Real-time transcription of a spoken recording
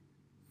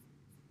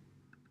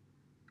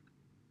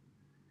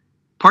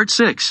Part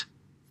 6.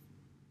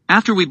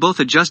 After we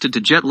both adjusted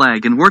to jet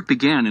lag and work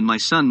began and my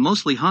son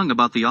mostly hung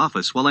about the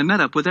office while I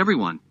met up with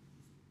everyone.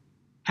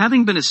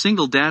 Having been a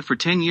single dad for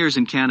 10 years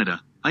in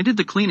Canada, I did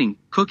the cleaning,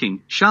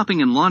 cooking,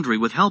 shopping and laundry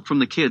with help from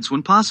the kids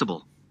when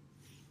possible.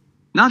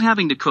 Not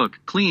having to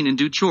cook, clean and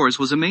do chores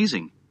was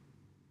amazing.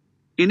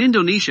 In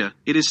Indonesia,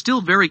 it is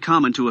still very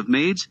common to have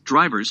maids,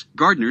 drivers,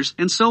 gardeners,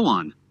 and so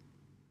on.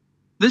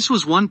 This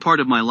was one part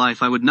of my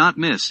life I would not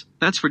miss,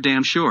 that's for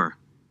damn sure.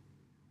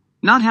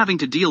 Not having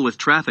to deal with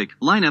traffic,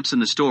 lineups in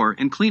the store,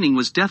 and cleaning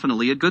was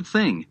definitely a good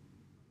thing.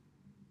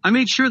 I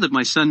made sure that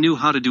my son knew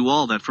how to do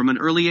all that from an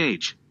early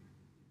age.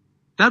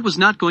 That was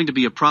not going to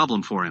be a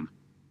problem for him.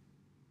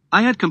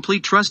 I had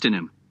complete trust in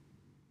him.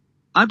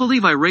 I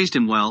believe I raised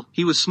him well.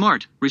 He was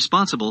smart,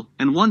 responsible,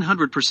 and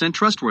 100%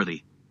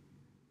 trustworthy.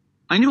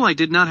 I knew I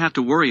did not have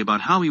to worry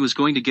about how he was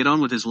going to get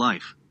on with his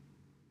life.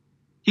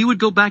 He would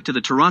go back to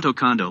the Toronto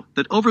condo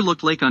that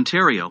overlooked Lake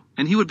Ontario,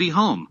 and he would be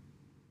home.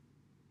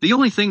 The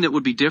only thing that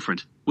would be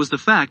different was the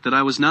fact that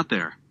I was not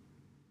there.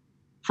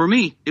 For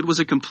me, it was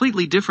a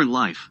completely different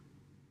life.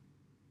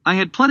 I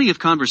had plenty of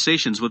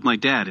conversations with my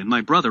dad and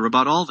my brother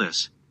about all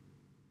this.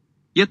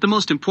 Yet the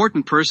most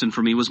important person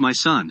for me was my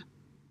son.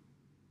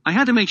 I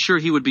had to make sure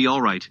he would be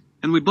all right,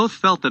 and we both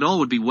felt that all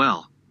would be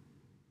well.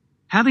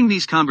 Having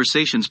these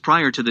conversations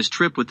prior to this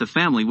trip with the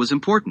family was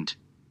important.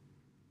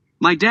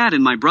 My dad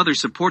and my brother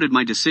supported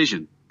my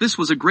decision. This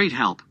was a great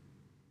help.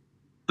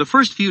 The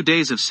first few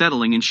days of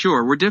settling in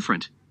shore were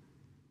different.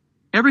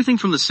 Everything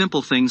from the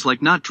simple things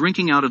like not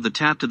drinking out of the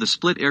tap to the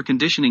split air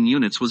conditioning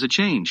units was a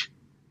change.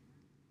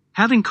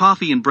 Having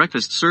coffee and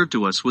breakfast served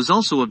to us was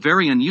also a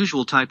very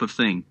unusual type of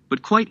thing,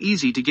 but quite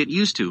easy to get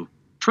used to.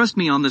 Trust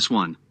me on this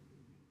one.